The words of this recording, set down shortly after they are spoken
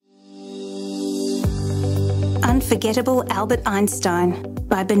Unforgettable Albert Einstein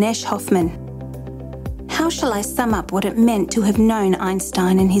by Benesh Hoffman. How shall I sum up what it meant to have known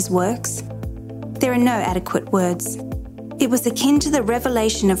Einstein and his works? There are no adequate words. It was akin to the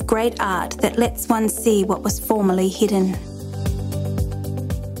revelation of great art that lets one see what was formerly hidden.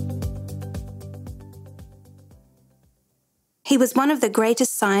 He was one of the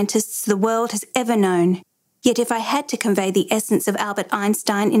greatest scientists the world has ever known. Yet if I had to convey the essence of Albert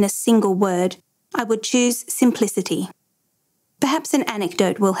Einstein in a single word, I would choose simplicity. Perhaps an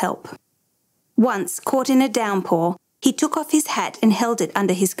anecdote will help. Once, caught in a downpour, he took off his hat and held it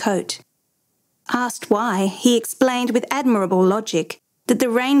under his coat. Asked why, he explained with admirable logic that the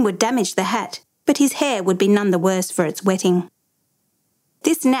rain would damage the hat, but his hair would be none the worse for its wetting.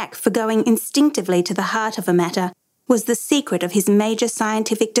 This knack for going instinctively to the heart of a matter was the secret of his major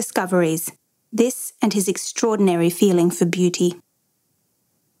scientific discoveries, this and his extraordinary feeling for beauty.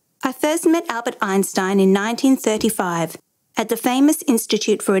 I first met Albert Einstein in 1935 at the famous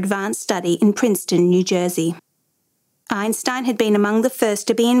Institute for Advanced Study in Princeton, New Jersey. Einstein had been among the first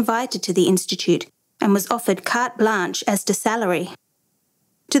to be invited to the institute and was offered carte blanche as to salary.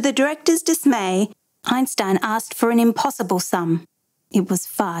 To the director's dismay, Einstein asked for an impossible sum. It was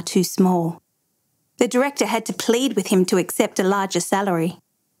far too small. The director had to plead with him to accept a larger salary.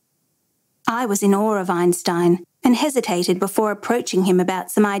 I was in awe of Einstein and hesitated before approaching him about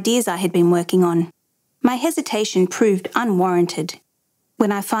some ideas I had been working on. My hesitation proved unwarranted.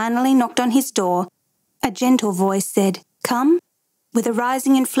 When I finally knocked on his door, a gentle voice said, "Come," with a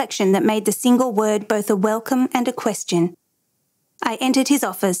rising inflection that made the single word both a welcome and a question. I entered his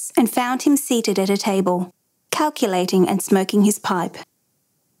office and found him seated at a table, calculating and smoking his pipe.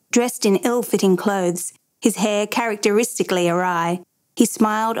 Dressed in ill-fitting clothes, his hair characteristically awry, he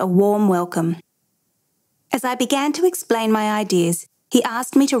smiled a warm welcome. As I began to explain my ideas, he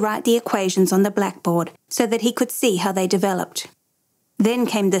asked me to write the equations on the blackboard so that he could see how they developed. Then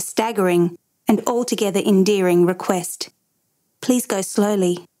came the staggering and altogether endearing request. "Please go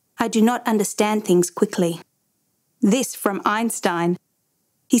slowly. I do not understand things quickly." This from Einstein.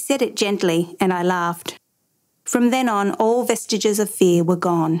 He said it gently, and I laughed. From then on, all vestiges of fear were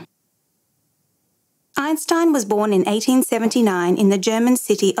gone. Einstein was born in 1879 in the German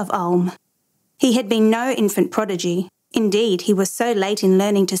city of Ulm. He had been no infant prodigy. Indeed, he was so late in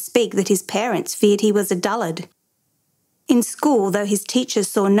learning to speak that his parents feared he was a dullard. In school, though his teachers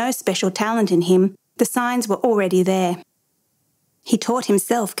saw no special talent in him, the signs were already there. He taught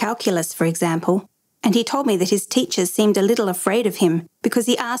himself calculus, for example, and he told me that his teachers seemed a little afraid of him because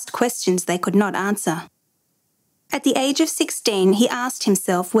he asked questions they could not answer. At the age of 16, he asked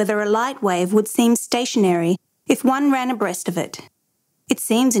himself whether a light wave would seem stationary if one ran abreast of it. It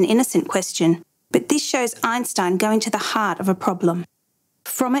seems an innocent question, but this shows Einstein going to the heart of a problem.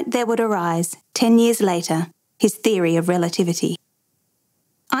 From it there would arise, 10 years later, his theory of relativity.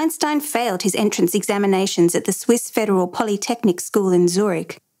 Einstein failed his entrance examinations at the Swiss Federal Polytechnic School in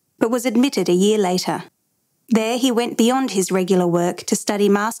Zurich, but was admitted a year later. There he went beyond his regular work to study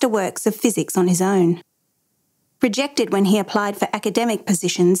master works of physics on his own. Rejected when he applied for academic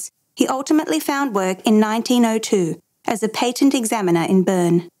positions, he ultimately found work in 1902 as a patent examiner in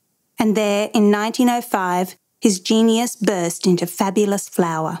Bern, and there, in 1905, his genius burst into fabulous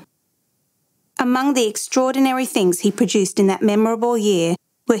flower. Among the extraordinary things he produced in that memorable year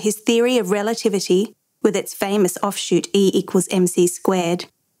were his theory of relativity, with its famous offshoot E equals mc squared,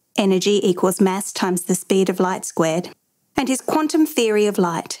 energy equals mass times the speed of light squared, and his quantum theory of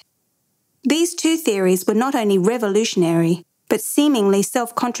light. These two theories were not only revolutionary, but seemingly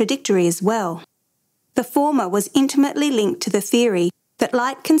self-contradictory as well. The former was intimately linked to the theory that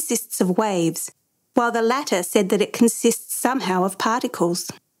light consists of waves, while the latter said that it consists somehow of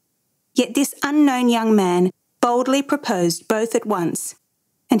particles. Yet this unknown young man boldly proposed both at once,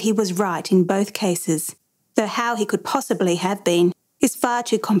 and he was right in both cases, though how he could possibly have been is far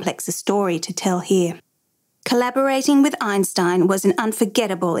too complex a story to tell here. Collaborating with Einstein was an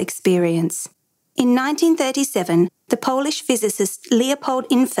unforgettable experience. In 1937, the Polish physicist Leopold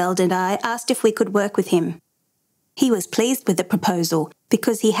Infeld and I asked if we could work with him. He was pleased with the proposal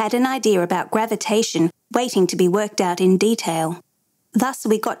because he had an idea about gravitation waiting to be worked out in detail. Thus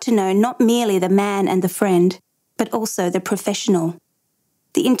we got to know not merely the man and the friend, but also the professional.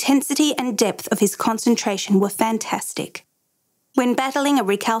 The intensity and depth of his concentration were fantastic. When battling a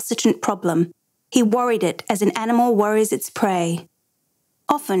recalcitrant problem, he worried it as an animal worries its prey.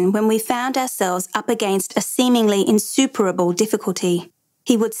 Often, when we found ourselves up against a seemingly insuperable difficulty,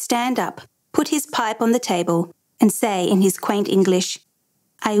 he would stand up, put his pipe on the table, and say in his quaint English,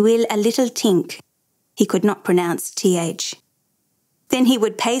 "I will a little think." He could not pronounce th. Then he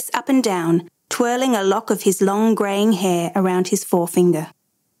would pace up and down, twirling a lock of his long greying hair around his forefinger.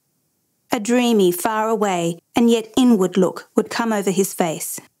 A dreamy, far-away and yet inward look would come over his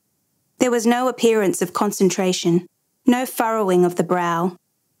face. There was no appearance of concentration, no furrowing of the brow,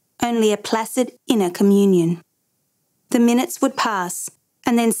 only a placid inner communion. The minutes would pass,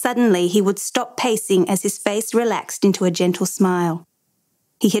 and then suddenly he would stop pacing as his face relaxed into a gentle smile.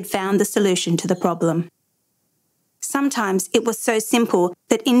 He had found the solution to the problem. Sometimes it was so simple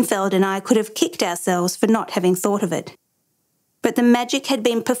that Infeld and I could have kicked ourselves for not having thought of it. But the magic had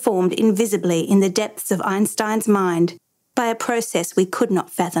been performed invisibly in the depths of Einstein's mind by a process we could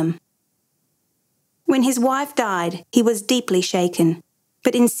not fathom. When his wife died, he was deeply shaken,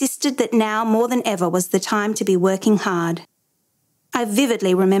 but insisted that now more than ever was the time to be working hard. I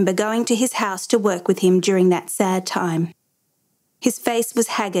vividly remember going to his house to work with him during that sad time. His face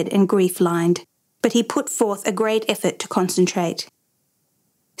was haggard and grief-lined, but he put forth a great effort to concentrate.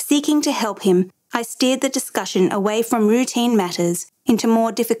 Seeking to help him, I steered the discussion away from routine matters into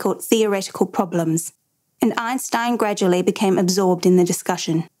more difficult theoretical problems, and Einstein gradually became absorbed in the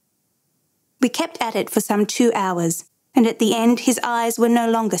discussion. We kept at it for some 2 hours, and at the end his eyes were no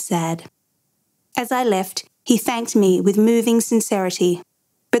longer sad. As I left, he thanked me with moving sincerity,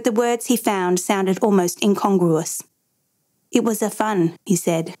 but the words he found sounded almost incongruous. "It was a fun," he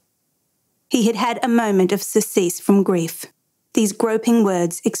said. He had had a moment of surcease from grief. These groping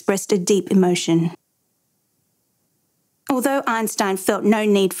words expressed a deep emotion. Although Einstein felt no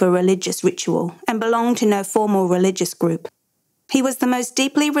need for religious ritual and belonged to no formal religious group, he was the most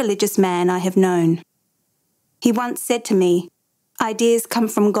deeply religious man I have known. He once said to me, "Ideas come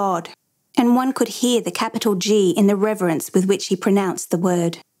from God," and one could hear the capital G in the reverence with which he pronounced the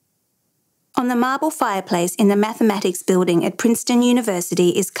word. On the marble fireplace in the mathematics building at Princeton University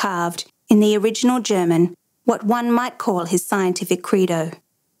is carved, in the original German, what one might call his scientific credo.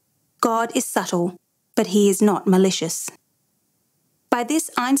 God is subtle, but he is not malicious. By this,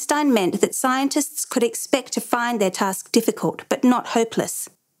 Einstein meant that scientists could expect to find their task difficult, but not hopeless.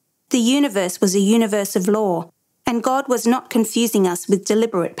 The universe was a universe of law, and God was not confusing us with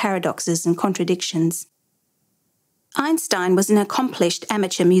deliberate paradoxes and contradictions. Einstein was an accomplished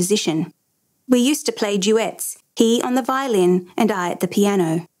amateur musician. We used to play duets, he on the violin and I at the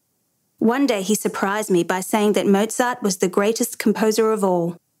piano. One day he surprised me by saying that Mozart was the greatest composer of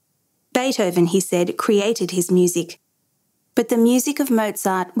all. Beethoven, he said, created his music. But the music of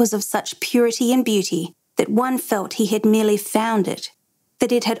Mozart was of such purity and beauty that one felt he had merely found it,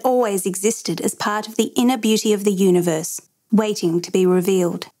 that it had always existed as part of the inner beauty of the universe, waiting to be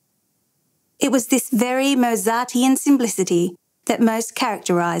revealed. It was this very Mozartian simplicity that most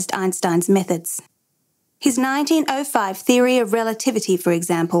characterized Einstein's methods. His 1905 theory of relativity, for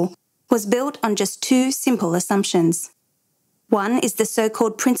example, was built on just 2 simple assumptions. One is the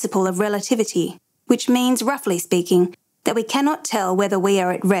so-called principle of relativity, which means, roughly speaking, that we cannot tell whether we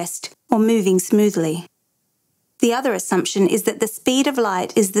are at rest or moving smoothly. The other assumption is that the speed of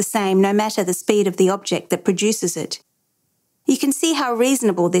light is the same no matter the speed of the object that produces it. You can see how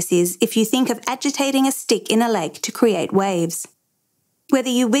reasonable this is if you think of agitating a stick in a lake to create waves. Whether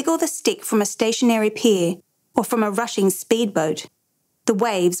you wiggle the stick from a stationary pier or from a rushing speedboat, the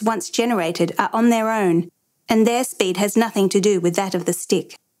waves, once generated, are on their own, and their speed has nothing to do with that of the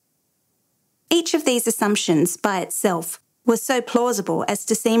stick. Each of these assumptions, by itself, was so plausible as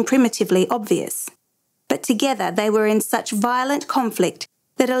to seem primitively obvious, but together they were in such violent conflict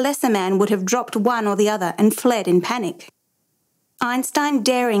that a lesser man would have dropped one or the other and fled in panic. Einstein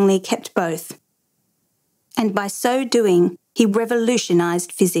daringly kept both, and by so doing, he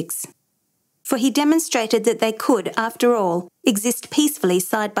revolutionized physics. For he demonstrated that they could, after all, exist peacefully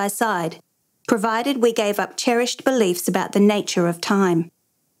side by side, provided we gave up cherished beliefs about the nature of time.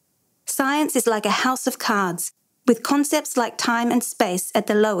 Science is like a house of cards, with concepts like time and space at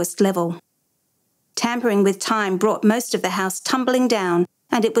the lowest level. Tampering with time brought most of the house tumbling down,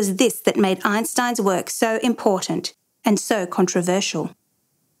 and it was this that made Einstein's work so important and so controversial.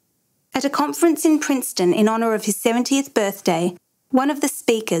 At a conference in Princeton in honour of his 70th birthday, one of the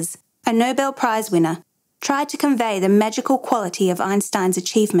speakers, a Nobel Prize winner, tried to convey the magical quality of Einstein's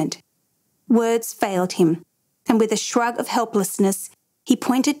achievement. Words failed him, and with a shrug of helplessness, he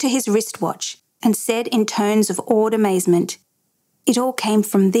pointed to his wristwatch and said in tones of awed amazement, "It all came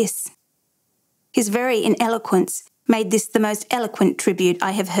from this." His very ineloquence made this the most eloquent tribute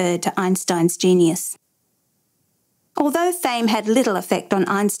I have heard to Einstein's genius. Although fame had little effect on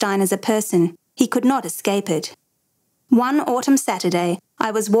Einstein as a person, he could not escape it. One autumn Saturday,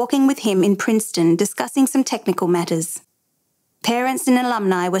 I was walking with him in Princeton discussing some technical matters. Parents and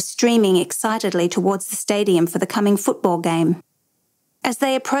alumni were streaming excitedly towards the stadium for the coming football game. As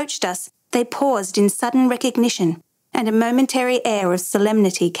they approached us, They paused in sudden recognition, and a momentary air of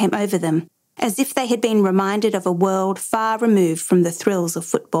solemnity came over them, as if they had been reminded of a world far removed from the thrills of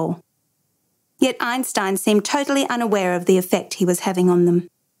football. Yet Einstein seemed totally unaware of the effect he was having on them.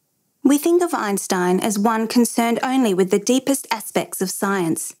 We think of Einstein as one concerned only with the deepest aspects of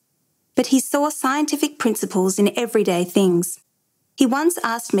science, but he saw scientific principles in everyday things. He once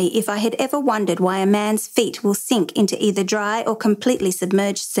asked me if I had ever wondered why a man's feet will sink into either dry or completely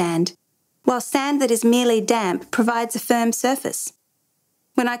submerged sand, while sand that is merely damp provides a firm surface.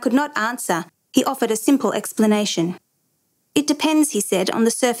 When I could not answer, he offered a simple explanation. It depends, he said, on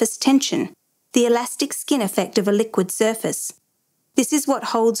the surface tension, the elastic skin effect of a liquid surface. This is what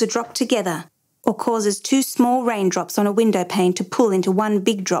holds a drop together, or causes two small raindrops on a window pane to pull into one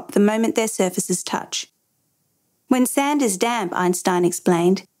big drop the moment their surfaces touch. When sand is damp, Einstein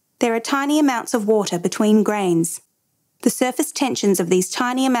explained, there are tiny amounts of water between grains. The surface tensions of these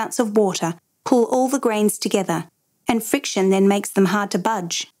tiny amounts of water pull all the grains together, and friction then makes them hard to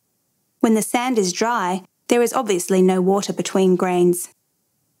budge. When the sand is dry, there is obviously no water between grains.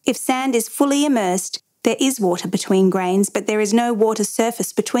 If sand is fully immersed, there is water between grains, but there is no water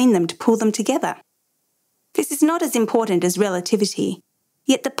surface between them to pull them together. This is not as important as relativity,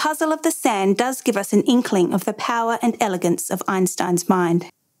 yet the puzzle of the sand does give us an inkling of the power and elegance of Einstein's mind.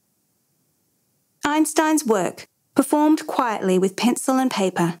 Einstein's work, performed quietly with pencil and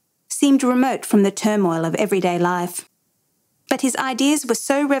paper, seemed remote from the turmoil of everyday life. But his ideas were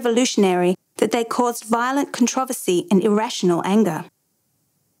so revolutionary that they caused violent controversy and irrational anger.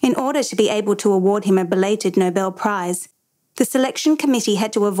 In order to be able to award him a belated Nobel Prize, the selection committee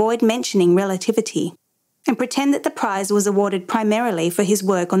had to avoid mentioning relativity and pretend that the prize was awarded primarily for his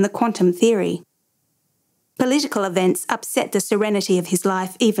work on the quantum theory. Political events upset the serenity of his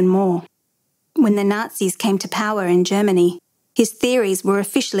life even more. When the Nazis came to power in Germany, his theories were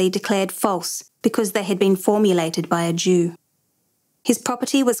officially declared false because they had been formulated by a Jew. His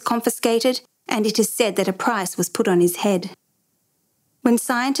property was confiscated, and it is said that a price was put on his head. When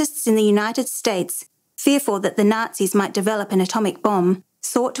scientists in the United States, fearful that the Nazis might develop an atomic bomb,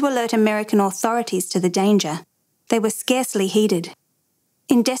 sought to alert American authorities to the danger, they were scarcely heeded.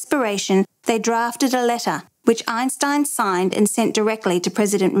 In desperation, they drafted a letter which Einstein signed and sent directly to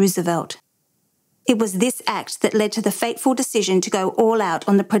President Roosevelt. It was this act that led to the fateful decision to go all out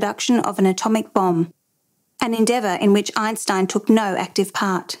on the production of an atomic bomb, an endeavour in which Einstein took no active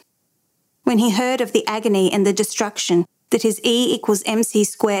part. When he heard of the agony and the destruction that his E =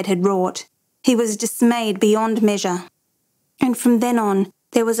 mc² had wrought, he was dismayed beyond measure, and from then on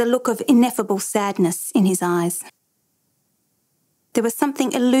there was a look of ineffable sadness in his eyes. There was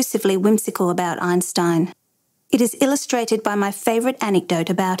something elusively whimsical about Einstein. It is illustrated by my favourite anecdote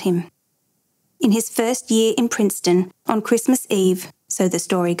about him. In his first year in Princeton, on Christmas Eve, so the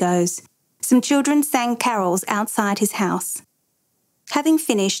story goes, some children sang carols outside his house. Having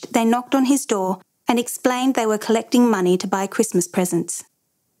finished, they knocked on his door and explained they were collecting money to buy Christmas presents.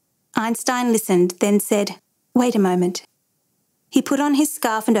 Einstein listened, then said, "Wait a moment." He put on his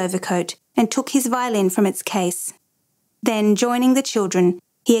scarf and overcoat and took his violin from its case. Then, joining the children,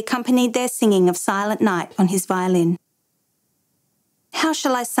 he accompanied their singing of Silent Night on his violin. How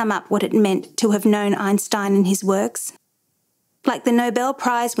shall I sum up what it meant to have known Einstein and his works? Like the Nobel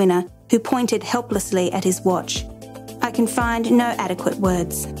Prize winner who pointed helplessly at his watch, I can find no adequate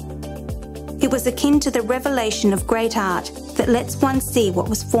words. It was akin to the revelation of great art that lets one see what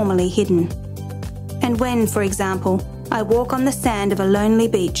was formerly hidden. And when, for example, I walk on the sand of a lonely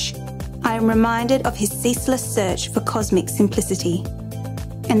beach, I am reminded of his ceaseless search for cosmic simplicity,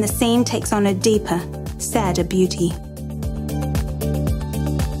 and the scene takes on a deeper, sadder beauty.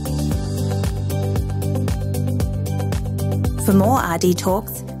 For more RD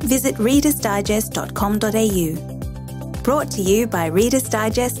Talks, visit readersdigest.com.au. Brought to you by Reader's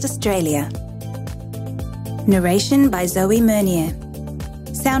Digest Australia. Narration by Zoe Mernier.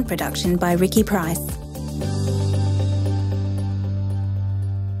 Sound production by Ricky Price.